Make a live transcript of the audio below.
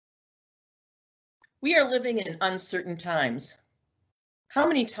We are living in uncertain times. How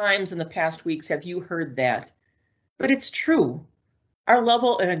many times in the past weeks have you heard that? But it's true. Our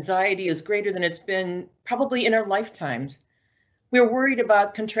level of anxiety is greater than it's been probably in our lifetimes. We're worried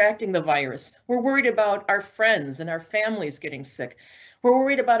about contracting the virus. We're worried about our friends and our families getting sick. We're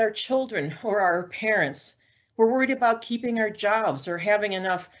worried about our children or our parents. We're worried about keeping our jobs or having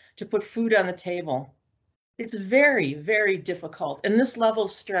enough to put food on the table. It's very, very difficult. And this level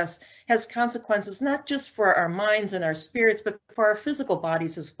of stress has consequences not just for our minds and our spirits, but for our physical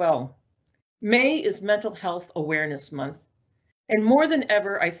bodies as well. May is Mental Health Awareness Month. And more than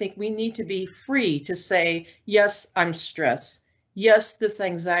ever, I think we need to be free to say, yes, I'm stressed. Yes, this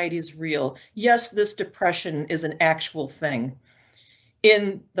anxiety is real. Yes, this depression is an actual thing.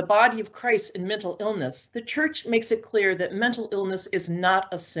 In the body of Christ in mental illness, the church makes it clear that mental illness is not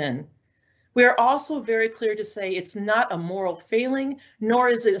a sin. We are also very clear to say it's not a moral failing, nor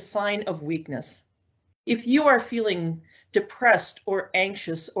is it a sign of weakness. If you are feeling depressed or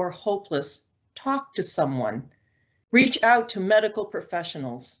anxious or hopeless, talk to someone. Reach out to medical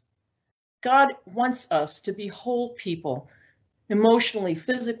professionals. God wants us to be whole people, emotionally,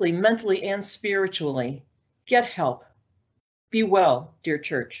 physically, mentally, and spiritually. Get help. Be well, dear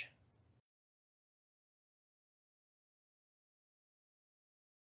church.